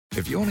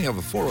If you only have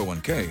a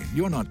 401k,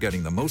 you're not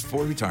getting the most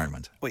for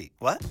retirement. Wait,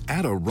 what?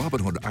 Add a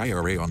Robinhood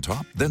IRA on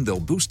top, then they'll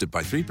boost it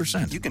by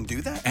 3%. You can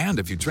do that? And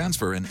if you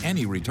transfer in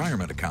any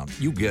retirement account,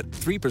 you get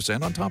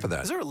 3% on top of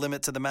that. Is there a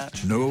limit to the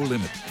match? No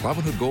limit.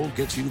 Robinhood Gold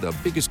gets you the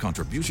biggest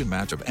contribution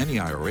match of any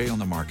IRA on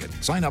the market.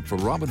 Sign up for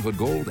Robinhood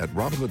Gold at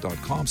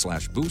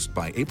Robinhood.com/boost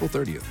by April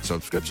 30th.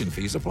 Subscription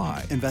fees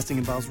apply. Investing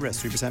involves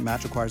risk. 3%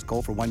 match requires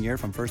gold for 1 year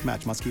from first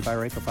match. Must keep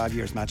IRA for 5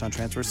 years. Match on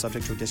transfers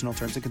subject to additional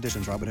terms and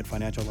conditions. Robinhood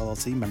Financial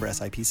LLC, member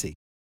SIPC.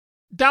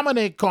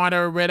 Dominic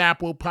Carter, Red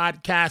Apple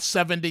Podcast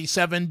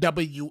 77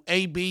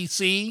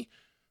 WABC.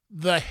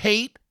 The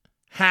hate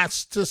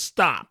has to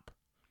stop.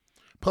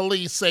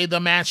 Police say the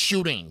mass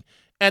shooting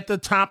at the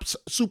Tops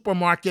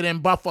supermarket in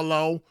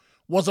Buffalo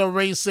was a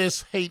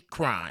racist hate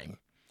crime.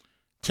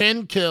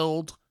 10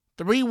 killed,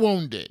 3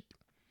 wounded.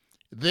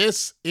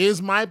 This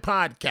is my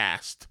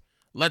podcast.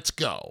 Let's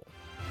go.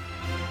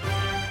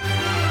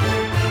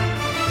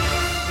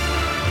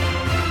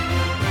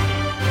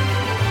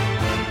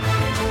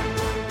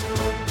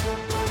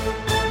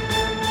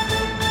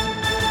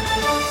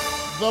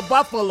 The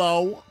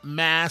Buffalo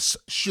mass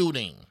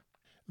shooting.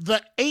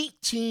 The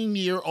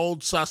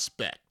 18-year-old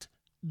suspect,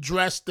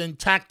 dressed in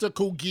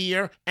tactical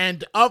gear,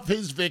 and of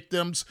his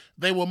victims,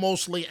 they were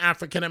mostly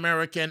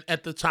African-American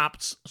at the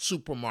Tops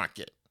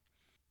supermarket.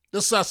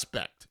 The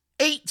suspect,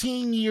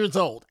 18 years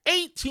old,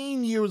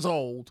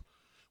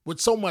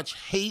 with so much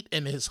hate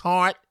in his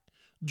heart,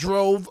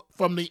 drove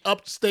from the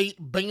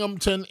upstate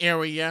Binghamton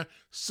area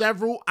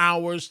several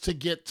hours to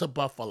get to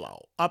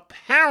Buffalo.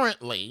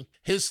 Apparently,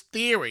 his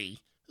theory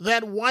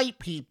that white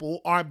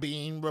people are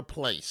being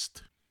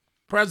replaced.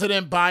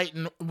 President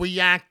Biden,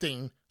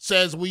 reacting,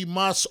 says we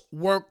must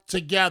work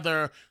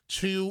together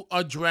to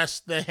address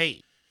the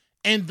hate.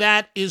 And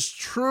that is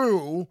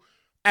true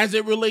as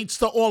it relates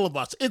to all of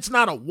us. It's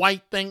not a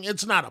white thing.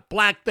 It's not a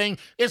black thing.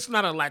 It's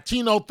not a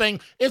Latino thing.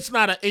 It's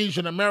not an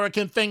Asian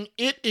American thing.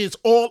 It is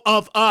all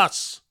of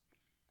us.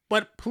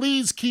 But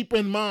please keep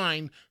in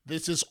mind,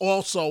 this is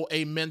also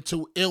a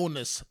mental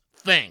illness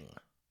thing.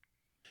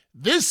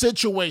 This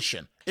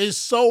situation is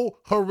so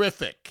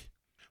horrific.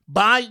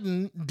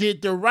 Biden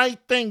did the right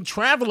thing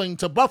traveling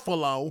to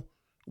Buffalo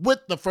with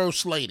the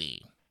First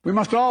Lady. We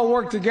must all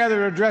work together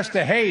to address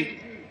the hate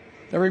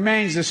that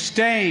remains a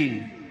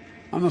stain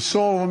on the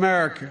soul of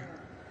America.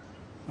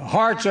 The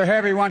hearts are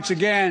heavy once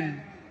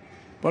again,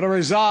 but a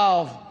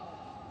resolve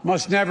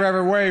must never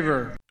ever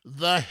waver.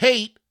 The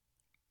hate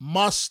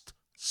must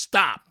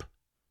stop.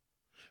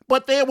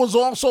 But there was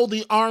also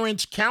the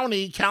Orange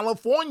County,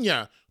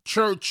 California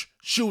church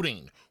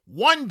shooting.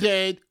 1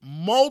 dead,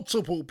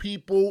 multiple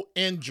people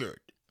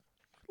injured.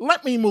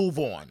 Let me move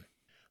on.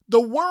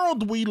 The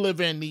world we live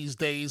in these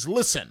days,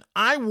 listen,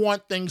 I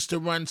want things to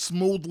run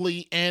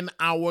smoothly in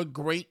our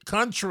great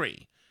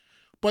country.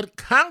 But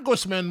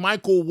Congressman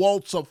Michael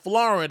Waltz of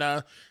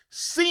Florida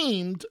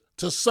seemed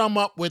to sum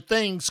up where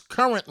things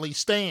currently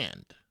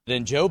stand.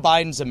 In Joe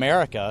Biden's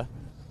America,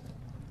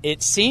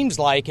 it seems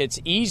like it's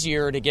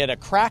easier to get a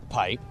crack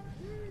pipe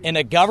in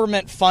a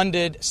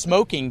government-funded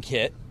smoking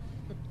kit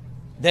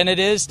than it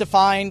is to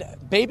find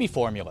baby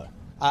formula.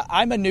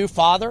 I'm a new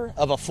father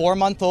of a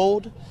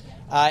 4-month-old.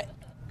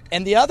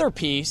 And the other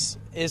piece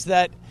is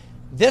that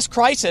this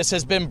crisis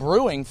has been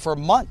brewing for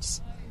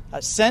months.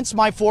 Since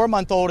my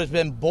 4-month-old has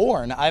been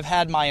born, I've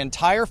had my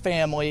entire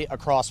family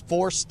across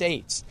 4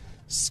 states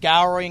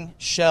scouring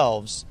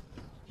shelves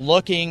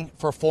looking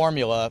for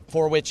formula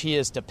for which he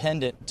is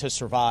dependent to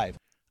survive.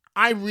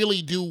 I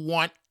really do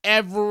want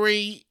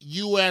every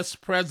U.S.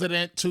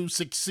 president to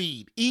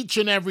succeed, each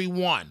and every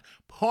one,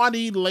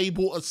 party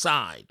label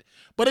aside.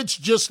 But it's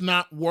just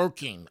not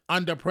working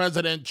under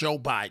President Joe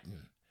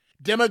Biden.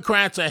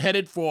 Democrats are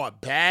headed for a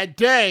bad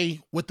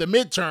day with the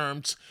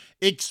midterms,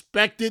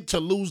 expected to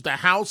lose the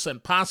House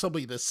and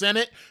possibly the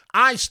Senate.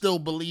 I still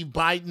believe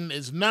Biden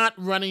is not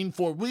running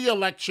for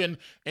re-election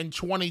in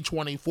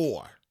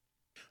 2024.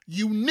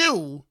 You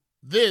knew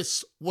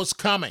this was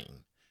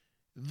coming.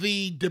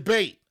 The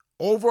debate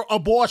over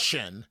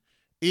abortion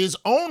is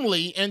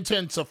only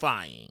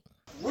intensifying.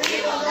 We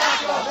will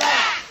not go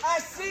back. I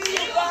see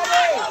you, buddy.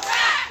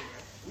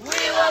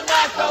 We will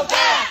not go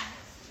back.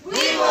 We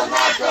will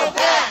not go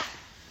back.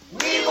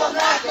 We will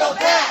not go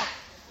back.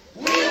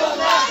 We will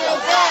not go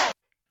back.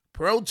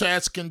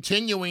 Protests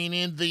continuing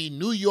in the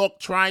New York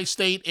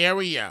tri-state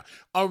area,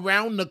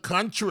 around the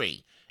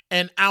country,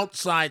 and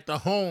outside the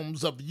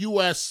homes of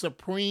U.S.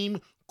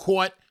 Supreme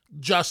Court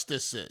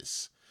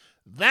justices.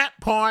 That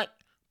part,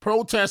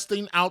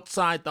 protesting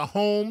outside the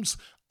homes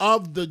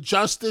of the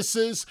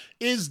justices,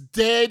 is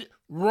dead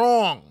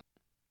wrong.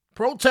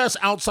 Protest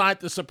outside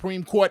the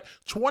Supreme Court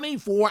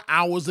 24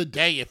 hours a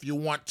day if you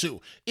want to,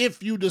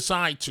 if you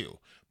decide to.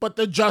 But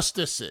the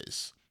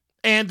justices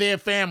and their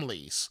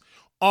families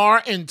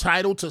are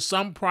entitled to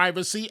some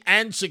privacy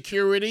and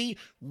security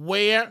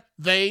where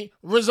they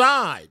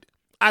reside.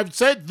 I've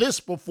said this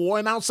before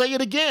and I'll say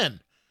it again.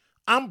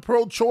 I'm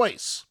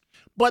pro-choice.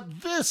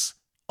 But this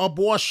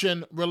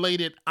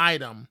abortion-related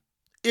item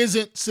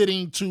isn't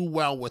sitting too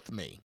well with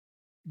me.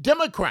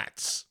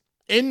 Democrats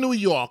in New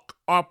York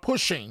are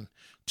pushing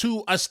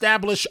to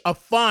establish a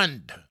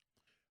fund,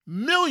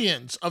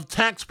 millions of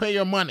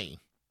taxpayer money,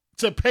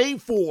 to pay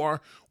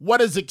for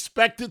what is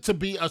expected to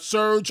be a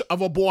surge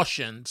of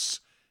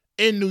abortions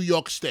in New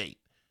York State.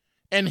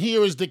 And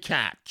here is the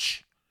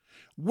catch.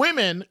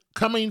 Women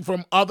coming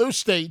from other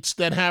states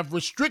that have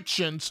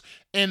restrictions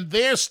in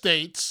their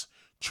states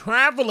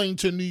traveling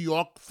to New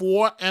York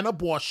for an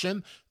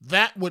abortion,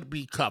 that would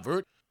be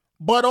covered,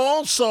 but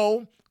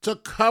also to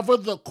cover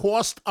the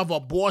cost of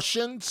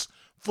abortions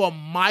for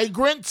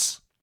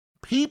migrants,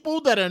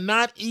 people that are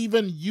not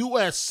even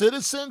U.S.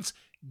 citizens.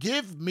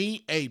 Give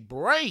me a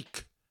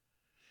break.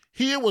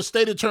 Here was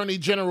State Attorney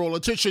General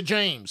Letitia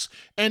James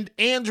and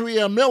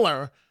Andrea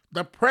Miller,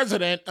 the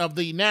president of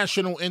the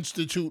National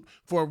Institute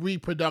for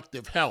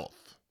Reproductive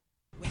Health.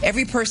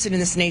 Every person in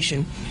this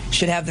nation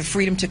should have the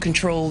freedom to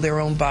control their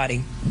own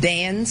body.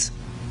 Bans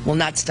will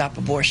not stop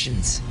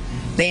abortions.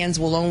 Bans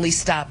will only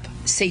stop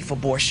safe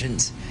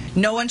abortions.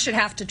 No one should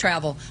have to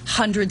travel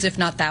hundreds, if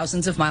not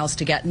thousands of miles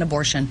to get an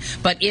abortion.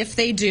 But if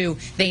they do,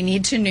 they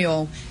need to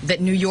know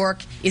that New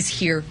York is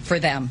here for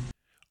them.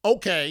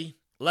 Okay,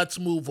 let's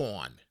move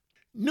on.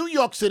 New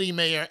York City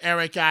Mayor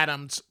Eric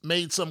Adams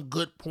made some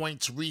good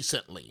points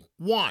recently.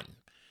 One,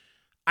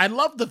 I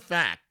love the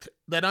fact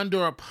that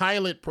under a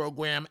pilot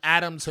program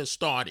Adams has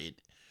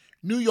started,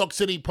 New York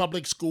City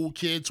public school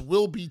kids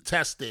will be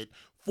tested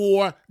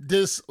for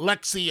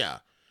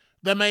dyslexia.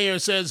 The mayor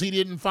says he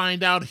didn't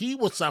find out he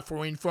was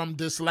suffering from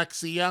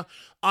dyslexia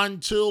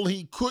until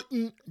he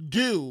couldn't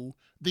do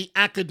the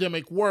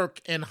academic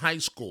work in high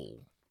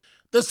school.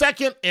 The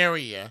second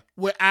area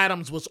where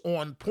Adams was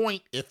on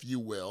point, if you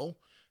will,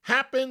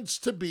 happens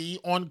to be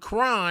on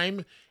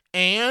crime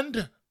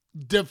and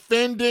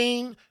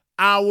defending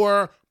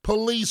our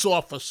police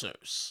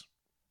officers.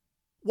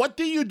 What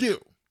do you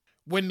do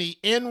when the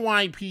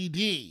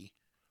NYPD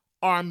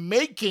are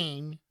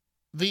making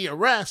the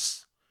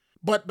arrests,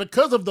 but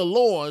because of the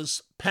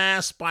laws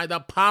passed by the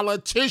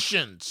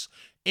politicians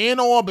in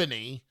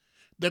Albany,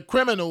 the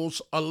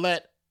criminals are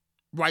let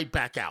right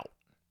back out?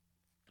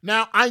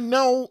 Now, I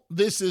know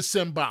this is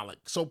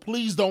symbolic, so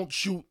please don't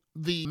shoot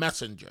the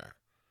messenger.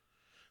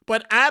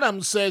 But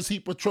Adams says he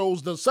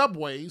patrols the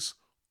subways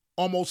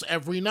almost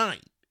every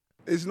night.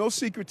 It's no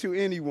secret to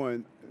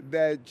anyone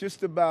that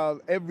just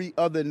about every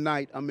other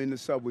night I'm in the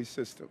subway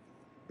system.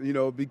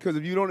 Because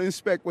if you don't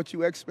inspect what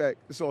you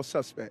expect, it's all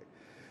suspect.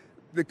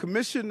 The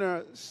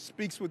commissioner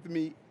speaks with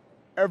me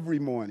every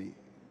morning.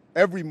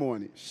 Every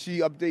morning. She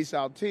updates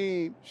our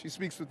team. She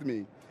speaks with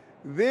me.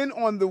 Then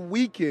on the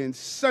weekend,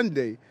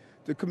 Sunday,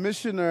 the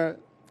commissioner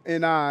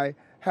and I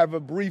have a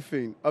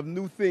briefing of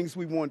new things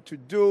we want to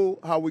do,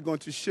 how we're going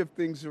to shift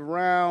things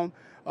around.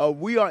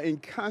 We are in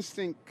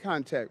constant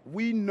contact.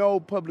 We know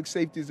public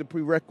safety is a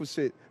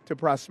prerequisite to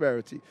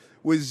prosperity.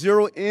 We're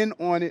zero in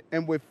on it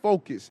and we're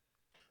focused.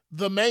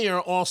 The mayor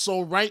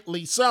also,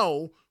 rightly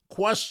so,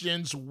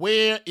 questions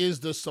where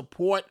is the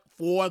support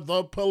for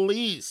the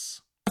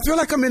police. I feel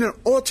like I'm in an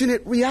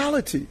alternate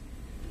reality.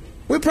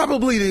 We're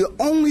probably the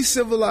only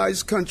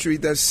civilized country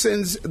that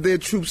sends their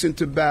troops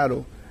into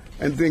battle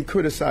and then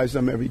criticize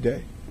them every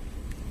day.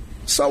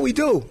 So we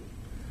do.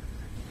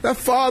 That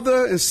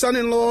father and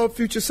son-in-law,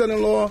 future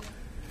son-in-law,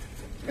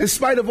 in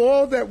spite of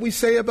all that we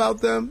say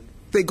about them,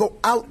 they go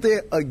out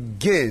there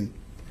again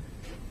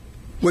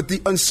with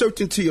the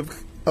uncertainty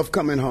of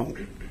coming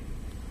home.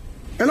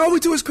 And all we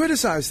do is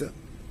criticize them.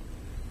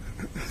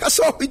 That's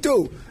all we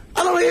do.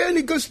 I don't hear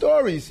any good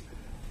stories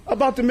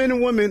about the men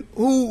and women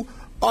who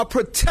are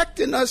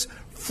protecting us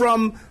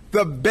from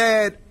the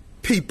bad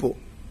people.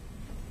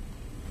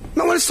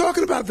 No one is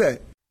talking about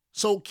that.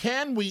 So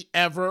can we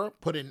ever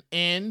put an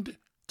end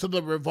to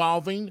the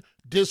revolving,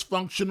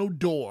 dysfunctional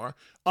door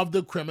of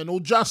the criminal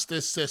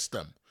justice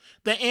system?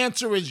 The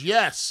answer is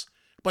yes,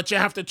 but you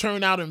have to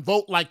turn out and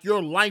vote like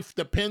your life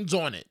depends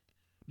on it,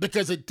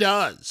 because it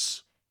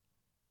does.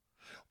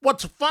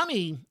 What's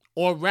funny,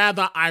 or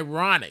rather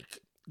ironic,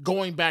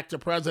 going back to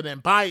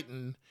President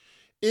Biden,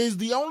 is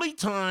the only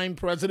time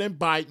President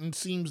Biden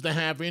seems to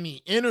have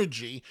any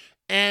energy.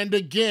 And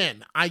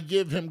again, I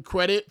give him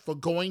credit for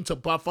going to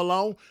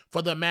Buffalo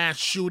for the mass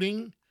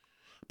shooting.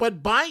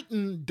 But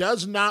Biden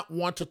does not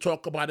want to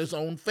talk about his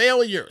own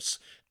failures.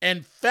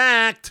 In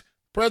fact,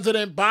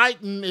 President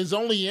Biden is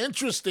only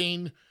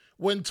interesting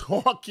when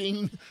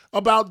talking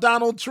about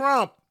Donald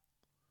Trump.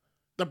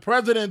 The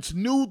president's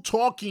new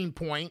talking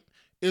point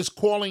is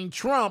calling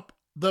Trump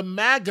the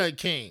MAGA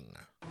king.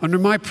 Under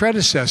my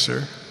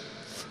predecessor,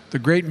 the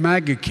great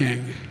MAGA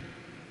king,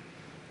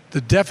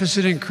 the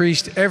deficit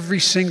increased every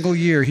single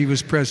year he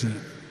was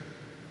president.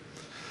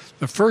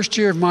 The first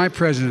year of my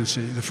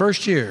presidency,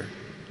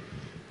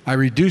 I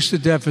reduced the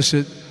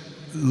deficit,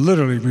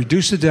 literally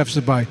reduced the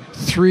deficit by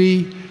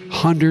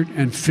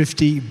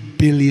 $350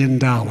 billion.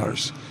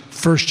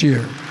 First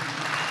year.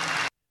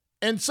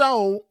 And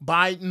so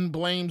Biden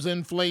blames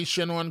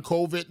inflation on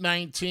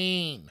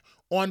COVID-19,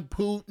 on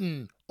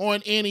Putin,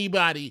 on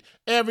anybody,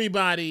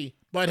 everybody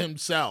but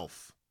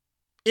himself.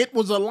 It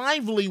was a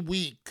lively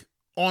week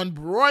on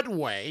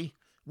Broadway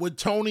with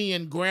Tony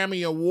and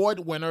Grammy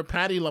Award winner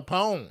Patti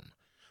LuPone.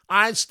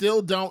 I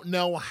still don't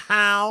know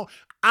how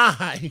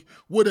I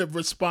would have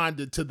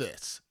responded to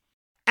this.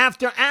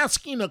 After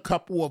asking a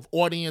couple of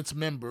audience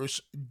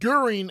members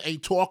during a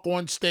talk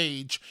on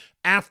stage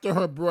after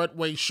her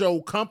Broadway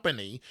show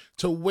Company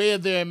to wear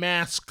their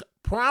mask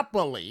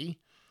properly,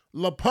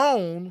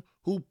 LuPone,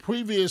 who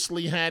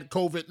previously had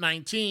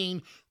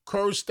COVID-19,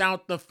 cursed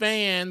out the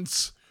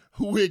fans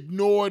who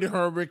ignored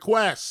her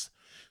request.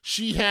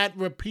 She had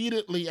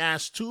repeatedly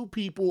asked two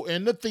people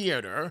in the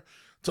theater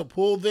to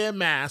pull their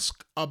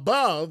mask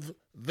above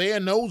their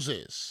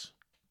noses.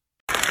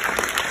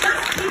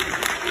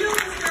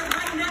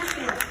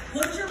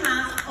 Put your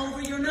mask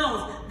over your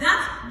nose.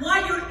 That's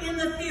why you're in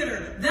the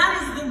theater.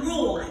 That is the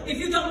rule. If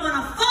you don't want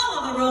to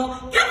follow the rule,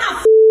 get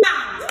the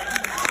out!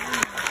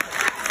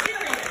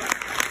 Serious.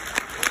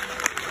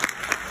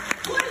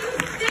 Who do you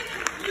think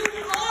you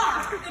are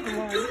if you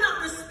do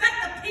not respect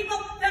the people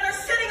that are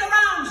sitting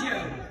around you?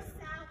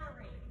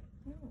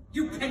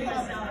 You pay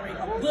my salary.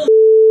 Bull.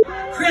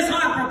 Chris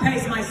Harper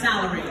pays my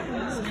salary.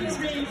 Excuse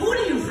me. Who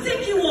do you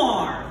think you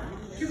are?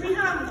 Can we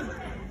have...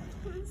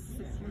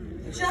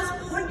 Just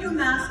put your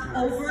mask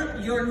over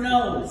your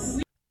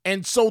nose.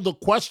 And so the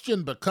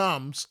question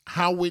becomes,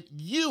 how would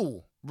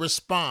you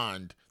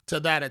respond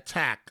to that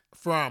attack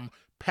from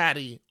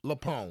Patti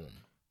LuPone?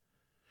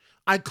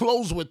 I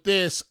close with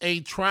this.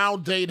 A trial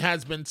date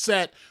has been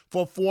set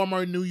for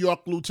former New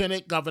York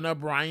Lieutenant Governor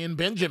Brian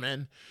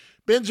Benjamin.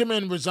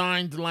 Benjamin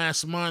resigned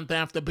last month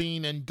after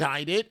being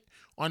indicted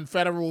on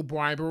federal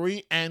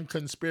bribery and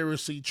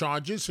conspiracy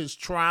charges. His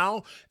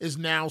trial is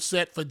now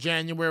set for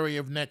January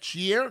of next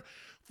year.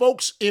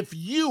 Folks, if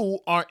you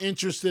are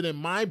interested in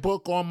my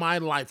book on my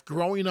life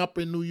growing up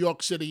in New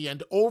York City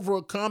and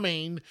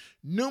overcoming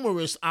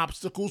numerous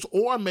obstacles,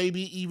 or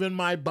maybe even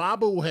my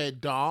bobblehead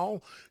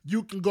doll,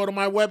 you can go to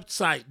my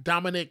website,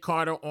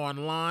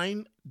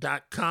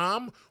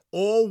 DominicCarterOnline.com,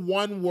 all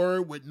one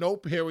word with no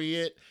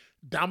period,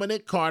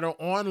 Dominic Carter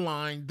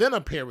Online, then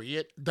a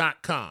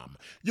period.com.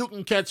 You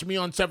can catch me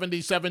on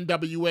 77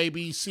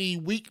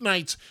 WABC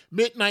weeknights,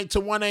 midnight to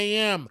 1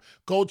 a.m.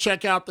 Go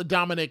check out the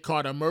Dominic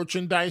Carter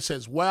merchandise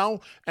as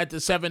well at the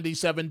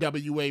 77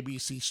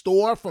 WABC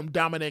store, from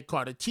Dominic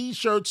Carter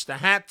t-shirts to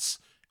hats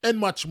and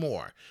much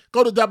more.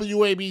 Go to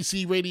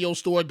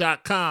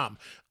WABCRadiostore.com.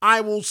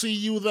 I will see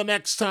you the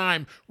next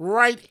time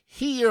right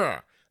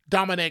here.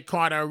 Dominic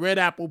Carter, Red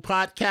Apple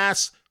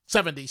Podcast,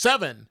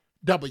 77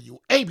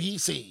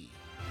 WABC.